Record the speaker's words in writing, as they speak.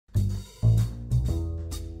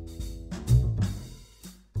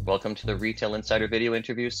Welcome to the Retail Insider video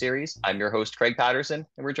interview series. I'm your host, Craig Patterson,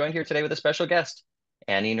 and we're joined here today with a special guest,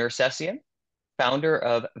 Annie Nersessian, founder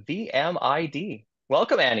of VM-ID.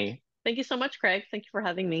 Welcome, Annie. Thank you so much, Craig. Thank you for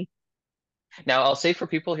having me. Now, I'll say for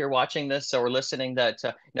people here watching this or listening that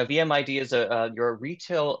now VM-ID is you're a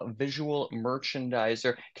retail visual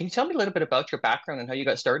merchandiser. Can you tell me a little bit about your background and how you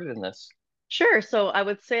got started in this? Sure. So I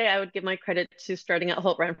would say I would give my credit to starting at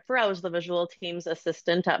Holt Renfrew. I was the visual team's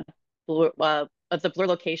assistant at the Bloor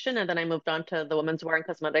location, and then I moved on to the women's wear and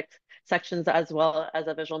cosmetics sections as well as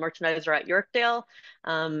a visual merchandiser at Yorkdale.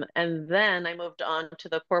 And then I moved on to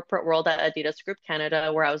the corporate world at Adidas Group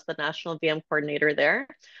Canada, where I was the national VM coordinator there.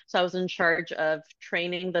 So I was in charge of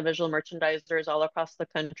training the visual merchandisers all across the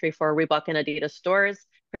country for Reebok and Adidas stores,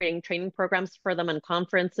 creating training programs for them and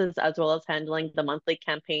conferences, as well as handling the monthly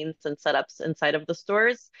campaigns and setups inside of the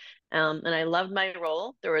stores. And I loved my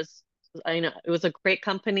role. I know it was a great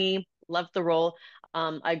company, loved the role.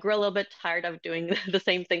 I grew a little bit tired of doing the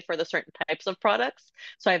same thing for the certain types of products.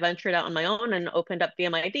 So I ventured out on my own and opened up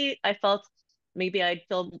VMID. I felt maybe I'd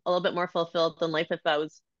feel a little bit more fulfilled in life if I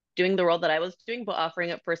was doing the role that I was doing, but offering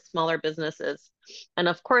it for smaller businesses. And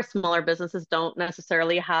of course, smaller businesses don't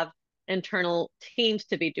necessarily have internal teams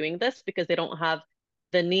to be doing this because they don't have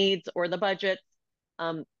the needs or the budget.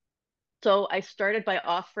 Um, so I started by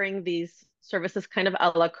offering these services kind of a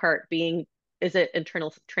la carte, being is it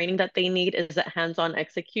internal training that they need? Is it hands-on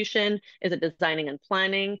execution? Is it designing and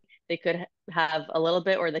planning? They could have a little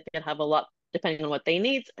bit or they could have a lot depending on what they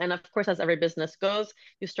need. And of course, as every business goes,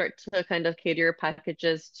 you start to kind of cater your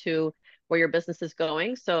packages to where your business is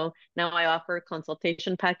going. So now I offer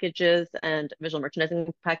consultation packages and visual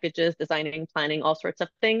merchandising packages, designing, planning, all sorts of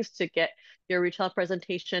things to get your retail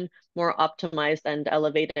presentation more optimized and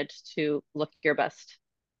elevated to look your best.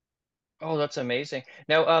 Oh, that's amazing.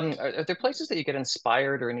 Now, are there places that you get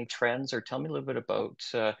inspired or any trends, or tell me a little bit about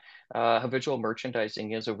how visual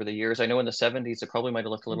merchandising is over the years? I know in the 70s it probably might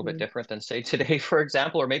have looked a little bit Mhm. different than, say, today, for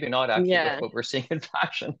example, or maybe not actually with Yeah. what we're seeing in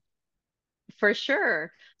fashion. For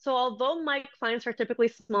sure. So although my clients are typically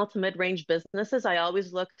small to mid-range businesses, I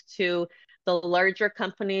always look to the larger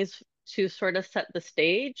companies to sort of set the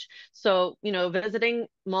stage. So, visiting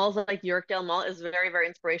malls like Yorkdale Mall is very, very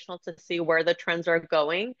inspirational to see where the trends are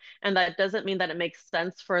going. And that doesn't mean that it makes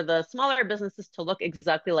sense for the smaller businesses to look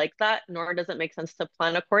exactly like that, nor does it make sense to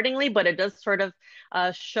plan accordingly, but it does sort of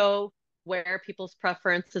show where people's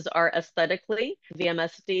preferences are aesthetically.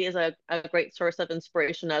 VMSD is a great source of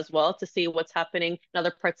inspiration as well to see what's happening in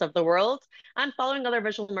other parts of the world. And following other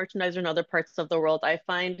visual merchandisers in other parts of the world, I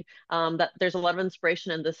find that there's a lot of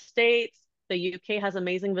inspiration in the States. The UK has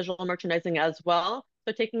amazing visual merchandising as well.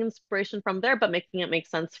 So taking inspiration from there, but making it make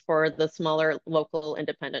sense for the smaller local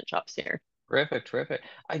independent shops here. Terrific, terrific.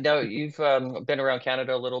 I know you've been around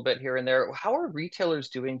Canada a little bit here and there. How are retailers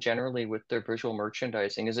doing generally with their visual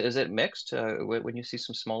merchandising? Is it mixed when you see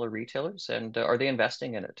some smaller retailers, and are they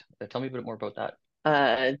investing in it? Tell me a bit more about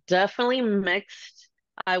that. Definitely mixed.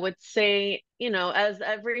 I would say, as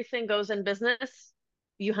everything goes in business,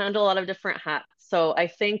 you handle a lot of different hats. So I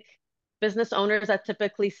think business owners that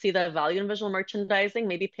typically see the value in visual merchandising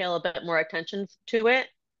maybe pay a little bit more attention to it.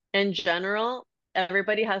 In general,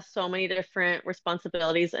 everybody has so many different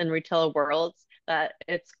responsibilities in retail worlds that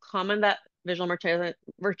it's common that visual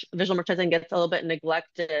merchandising gets a little bit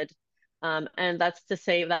neglected. And that's to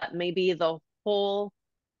say that maybe the whole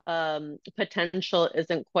potential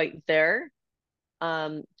isn't quite there.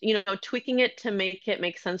 Tweaking it to make it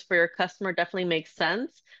make sense for your customer definitely makes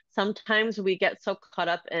sense. Sometimes we get so caught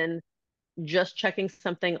up in just checking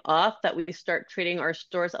something off that we start treating our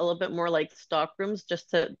stores a little bit more like stock rooms, just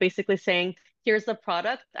to basically saying, here's the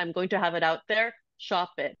product, I'm going to have it out there,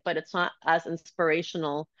 shop it, but it's not as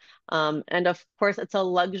inspirational. And of course, it's a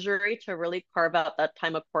luxury to really carve out that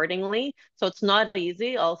time accordingly. So it's not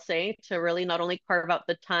easy, I'll say, to really not only carve out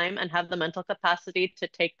the time and have the mental capacity to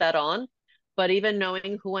take that on, but even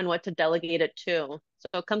knowing who and what to delegate it to.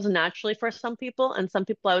 So it comes naturally for some people, and some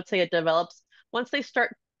people I would say it develops once they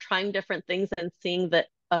start trying different things and seeing the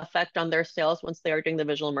effect on their sales once they are doing the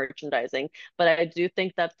visual merchandising. But I do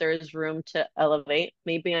think that there's room to elevate.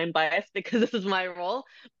 Maybe I'm biased because this is my role,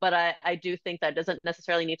 but I do think that doesn't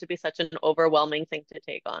necessarily need to be such an overwhelming thing to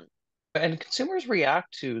take on. And consumers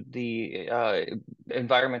react to the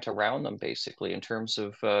environment around them, basically, in terms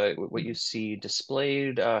of what you see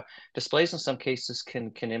displayed. Displays in some cases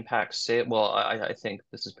can impact sale. Well, I think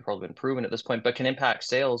this has probably been proven at this point, but can impact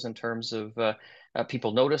sales in terms of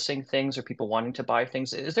people noticing things or people wanting to buy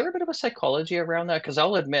things. Is there a bit of a psychology around that? Because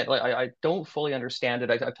I'll admit, like, I don't fully understand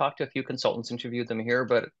it. I've talked to a few consultants, interviewed them here,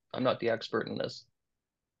 but I'm not the expert in this.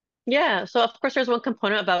 Yeah, so of course there's one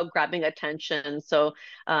component about grabbing attention. So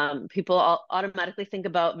people automatically think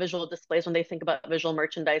about visual displays when they think about visual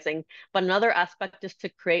merchandising. But another aspect is to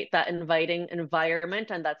create that inviting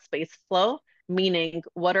environment and that space flow, meaning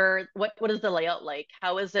what is the layout like?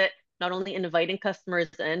 How is it not only inviting customers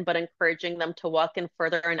in, but encouraging them to walk in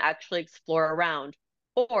further and actually explore around?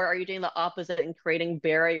 Or are you doing the opposite and creating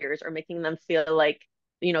barriers or making them feel like,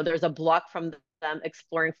 there's a block from them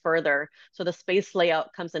exploring further? So the space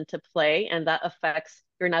layout comes into play, and that affects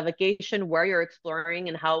your navigation, where you're exploring,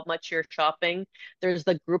 and how much you're shopping. There's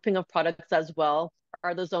the grouping of products as well.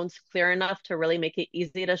 Are the zones clear enough to really make it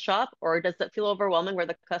easy to shop, or does it feel overwhelming where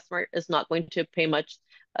the customer is not going to pay much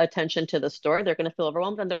attention to the store? They're going to feel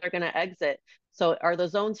overwhelmed and they're going to exit. So are the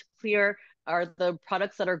zones clear? Are the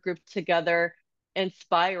products that are grouped together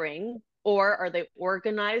inspiring, or are they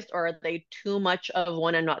organized, or are they too much of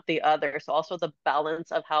one and not the other? So also the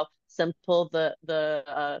balance of how simple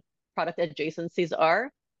the product adjacencies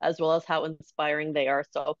are, as well as how inspiring they are.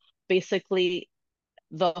 So basically,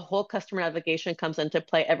 the whole customer navigation comes into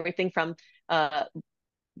play. Everything from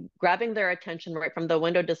grabbing their attention right from the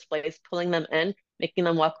window displays, pulling them in, making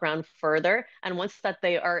them walk around further. And once that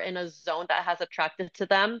they are in a zone that has attracted to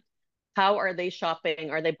them, how are they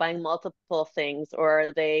shopping? Are they buying multiple things, or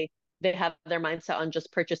are they have their mindset on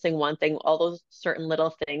just purchasing one thing? All those certain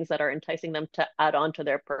little things that are enticing them to add on to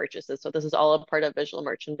their purchases. So this is all a part of visual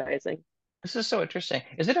merchandising. This is so interesting.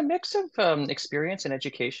 Is it a mix of experience and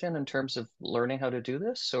education in terms of learning how to do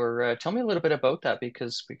this, or tell me a little bit about that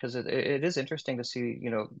because it is interesting to see,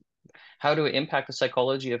 how to impact the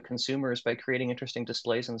psychology of consumers by creating interesting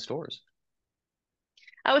displays in stores.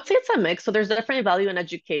 I would say it's a mix. So there's definitely value in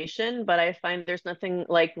education, but I find there's nothing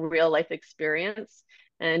like real life experience.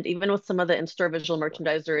 And even with some of the in-store visual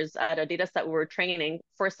merchandisers at Adidas that we were training,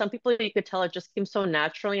 for some people you could tell it just came so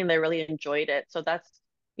naturally and they really enjoyed it. So that's,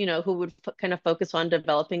 who would kind of focus on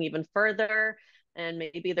developing even further. And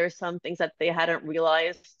maybe there's some things that they hadn't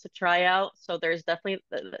realized to try out. So there's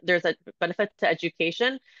a benefit to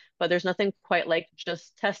education, but there's nothing quite like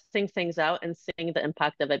just testing things out and seeing the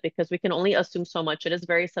impact of it, because we can only assume so much. It is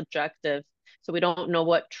very subjective. So we don't know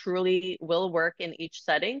what truly will work in each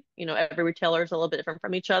setting. Every retailer is a little bit different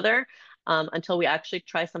from each other, until we actually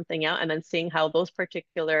try something out and then seeing how those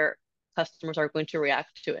particular customers are going to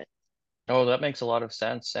react to it. Oh, that makes a lot of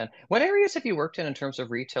sense. And what areas have you worked in terms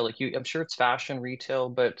of retail? Like I'm sure it's fashion retail,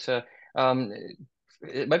 but um,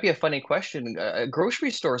 it might be a funny question.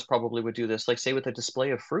 Grocery stores probably would do this, like say with a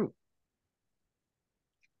display of fruit.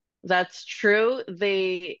 That's true.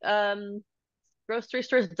 Grocery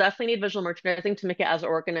stores definitely need visual merchandising to make it as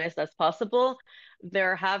organized as possible.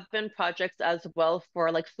 There have been projects as well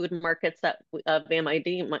for like food markets that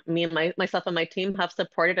VMID, me and myself and my team have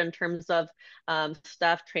supported in terms of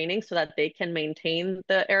staff training so that they can maintain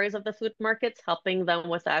the areas of the food markets, helping them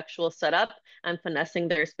with the actual setup and finessing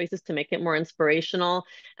their spaces to make it more inspirational.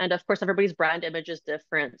 And of course, everybody's brand image is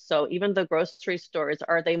different. So even the grocery stores,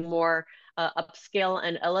 are they more upscale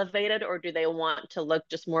and elevated, or do they want to look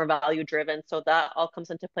just more value driven? So that all comes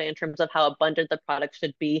into play in terms of how abundant the product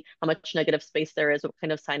should be, how much negative space there is, what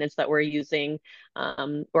kind of signage that we're using.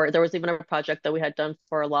 Or there was even a project that we had done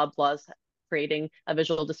for Loblaws, creating a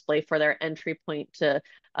visual display for their entry point to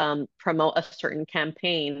promote a certain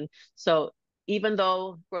campaign. So even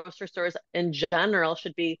though grocery stores in general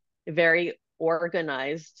should be very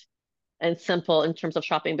organized and simple in terms of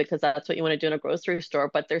shopping, because that's what you want to do in a grocery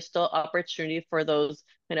store, but there's still opportunity for those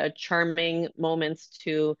kind of charming moments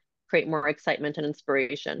to create more excitement and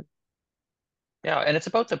inspiration. Yeah, and it's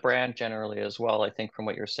about the brand generally as well, I think, from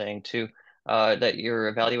what you're saying too, that you're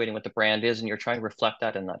evaluating what the brand is and you're trying to reflect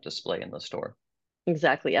that in that display in the store.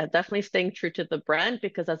 Exactly. Yeah, definitely staying true to the brand,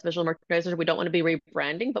 because as visual merchandisers, we don't want to be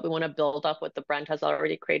rebranding, but we want to build up what the brand has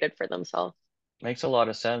already created for themselves. Makes a lot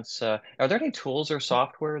of sense. Are there any tools or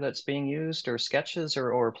software that's being used, or sketches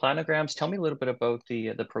or planograms? Tell me a little bit about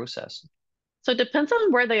the process. So it depends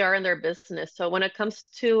on where they are in their business. So when it comes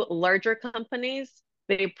to larger companies,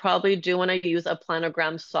 they probably do want to use a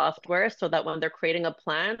planogram software so that when they're creating a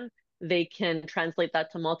plan, they can translate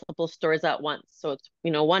that to multiple stores at once. So it's,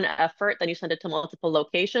 one effort, then you send it to multiple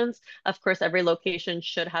locations. Of course, every location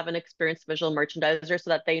should have an experienced visual merchandiser so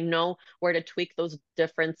that they know where to tweak those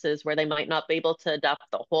differences where they might not be able to adapt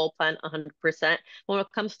the whole plan 100%. When it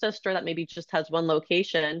comes to a store that maybe just has one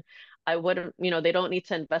location, I wouldn't, they don't need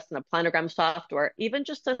to invest in a planogram software. Even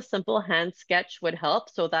just a simple hand sketch would help,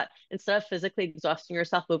 so that instead of physically exhausting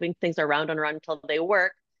yourself, moving things around and around until they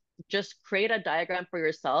work, just create a diagram for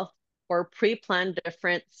yourself or pre-plan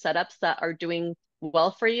different setups that are doing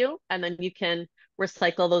well for you. And then you can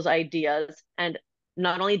recycle those ideas and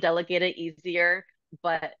not only delegate it easier,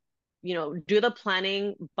 but do the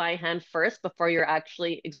planning by hand first before you're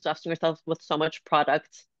actually exhausting yourself with so much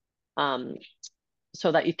product, um,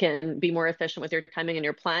 so that you can be more efficient with your timing and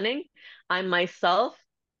your planning. I myself,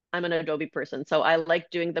 I'm an Adobe person, so I like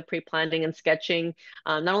doing the pre-planning and sketching.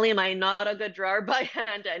 Not only am I not a good drawer by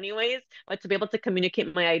hand anyways, but to be able to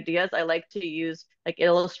communicate my ideas, I like to use like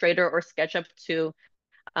Illustrator or SketchUp to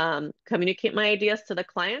communicate my ideas to the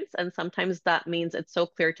clients. And sometimes that means it's so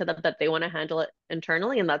clear to them that they want to handle it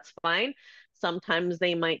internally, and that's fine. Sometimes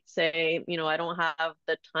they might say, I don't have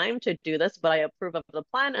the time to do this, but I approve of the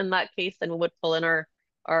plan. In that case, then we would pull in our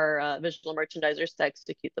visual merchandisers to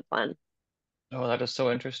execute the plan. Oh, that is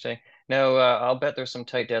so interesting. Now, I'll bet there's some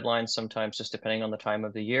tight deadlines sometimes, just depending on the time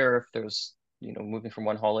of the year. If there's, moving from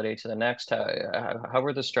one holiday to the next, how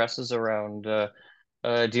are the stresses around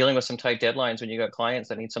dealing with some tight deadlines when you got clients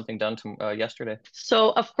that need something done to yesterday?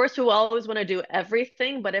 So of course we will always want to do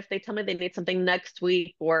everything, but if they tell me they need something next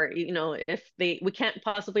week, or if we can't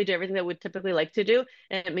possibly do everything that we'd typically like to do,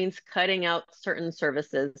 it means cutting out certain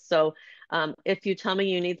services. So if you tell me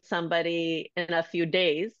you need somebody in a few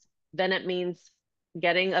days, then it means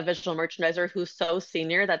getting a visual merchandiser who's so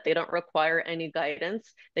senior that they don't require any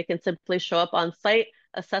guidance. They can simply show up on site,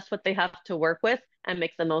 assess what they have to work with, and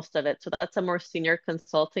make the most of it. So that's a more senior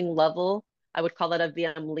consulting level. I would call it a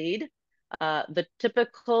VM lead. The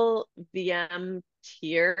typical VM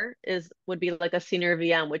tier would be like a senior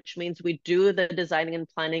VM, which means we do the designing and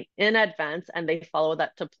planning in advance and they follow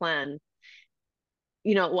that to plan.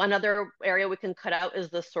 One other area we can cut out is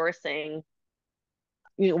the sourcing.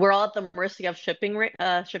 We're all at the mercy of shipping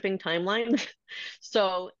timelines.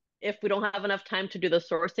 So if we don't have enough time to do the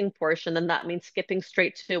sourcing portion, then that means skipping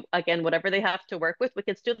straight to, again, whatever they have to work with. We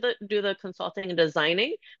can still do the consulting and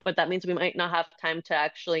designing, but that means we might not have time to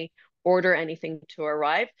actually order anything to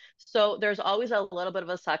arrive. So there's always a little bit of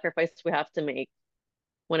a sacrifice we have to make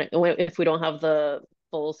if we don't have the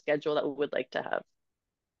full schedule that we would like to have.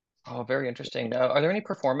 Oh, very interesting. Now, are there any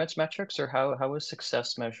performance metrics, or how is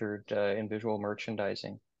success measured in visual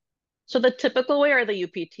merchandising? So the typical way are the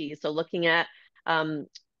UPT. So looking at um,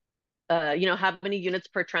 how many units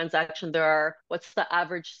per transaction there are, what's the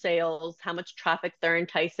average sales, how much traffic they're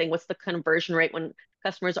enticing, what's the conversion rate when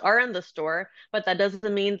customers are in the store. But that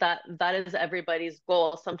doesn't mean that that is everybody's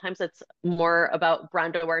goal. Sometimes it's more about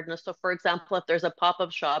brand awareness. So for example, if there's a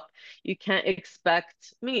pop-up shop, you can't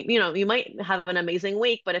expect me, you might have an amazing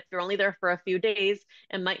week, but if you're only there for a few days,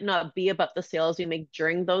 it might not be about the sales you make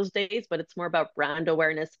during those days, but it's more about brand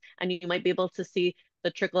awareness. And you might be able to see the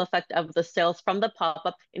trickle effect of the sales from the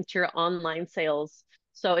pop-up into your online sales.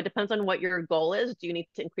 So it depends on what your goal is. Do you need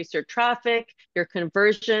to increase your traffic, your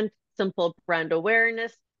conversion, simple brand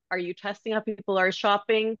awareness? Are you testing how people are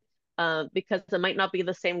shopping? Because it might not be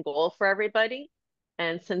the same goal for everybody.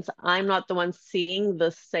 And since I'm not the one seeing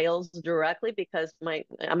the sales directly because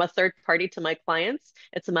I'm a third party to my clients,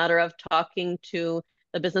 it's a matter of talking to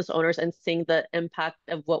the business owners and seeing the impact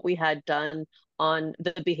of what we had done on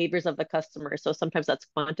the behaviors of the customer. So sometimes that's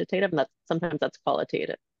quantitative and sometimes that's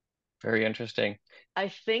qualitative. Very interesting. I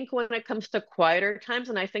think when it comes to quieter times,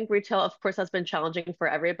 and I think retail, of course, has been challenging for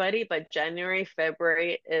everybody, but January,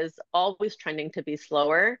 February is always trending to be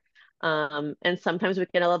slower. And sometimes we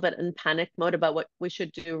get a little bit in panic mode about what we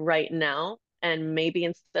should do right now. And maybe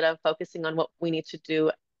instead of focusing on what we need to do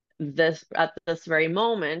at this very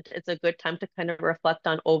moment, it's a good time to kind of reflect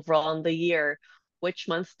on overall in the year, which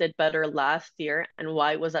months did better last year and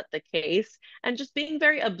why was that the case? And just being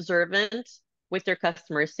very observant with your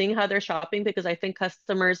customers, seeing how they're shopping, because I think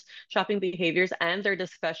customers' shopping behaviors and their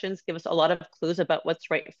discussions give us a lot of clues about what's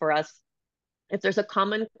right for us. If there's a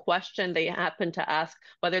common question they happen to ask,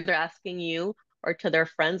 whether they're asking you or to their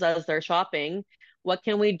friends as they're shopping, what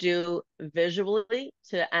can we do visually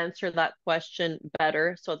to answer that question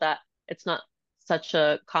better so that it's not such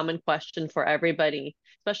a common question for everybody,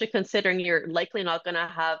 especially considering you're likely not going to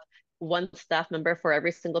have one staff member for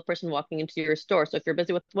every single person walking into your store. So if you're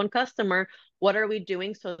busy with one customer, what are we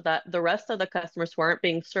doing so that the rest of the customers who aren't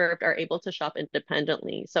being served are able to shop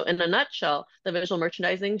independently? So in a nutshell, the visual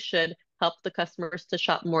merchandising should help the customers to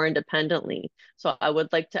shop more independently. So I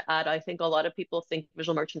would like to add, I think a lot of people think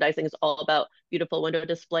visual merchandising is all about beautiful window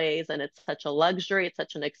displays and it's such a luxury, it's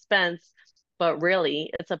such an expense, but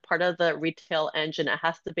really it's a part of the retail engine. It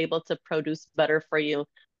has to be able to produce better for you.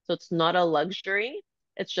 So it's not a luxury,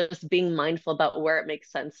 it's just being mindful about where it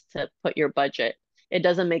makes sense to put your budget. It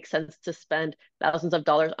doesn't make sense to spend thousands of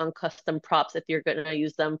dollars on custom props if you're going to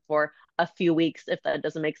use them for a few weeks, if that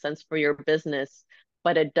doesn't make sense for your business.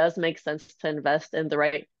 But it does make sense to invest in the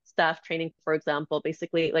right staff training, for example.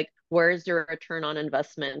 Basically, like, where's your return on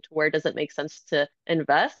investment? Where does it make sense to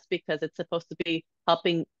invest? Because it's supposed to be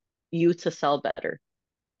helping you to sell better.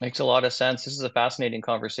 Makes a lot of sense. This is a fascinating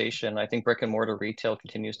conversation. I think brick and mortar retail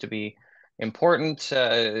continues to be important.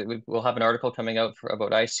 We'll have an article coming out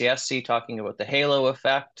about ICSC talking about the halo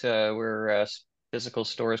effect, where physical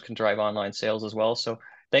stores can drive online sales as well. So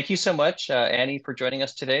thank you so much, Annie, for joining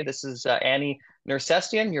us today. This is Annie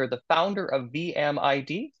Nersessian. You're the founder of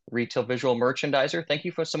VM-ID, Retail Visual Merchandiser. Thank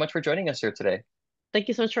you so much for joining us here today. Thank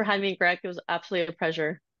you so much for having me, Greg. It was absolutely a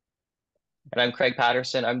pleasure. And I'm Craig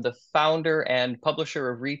Patterson. I'm the founder and publisher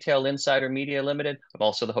of Retail Insider Media Limited. I'm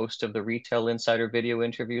also the host of the Retail Insider video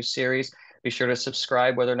interview series. Be sure to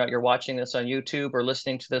subscribe whether or not you're watching this on YouTube or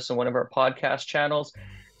listening to this on one of our podcast channels.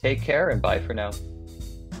 Take care and bye for now.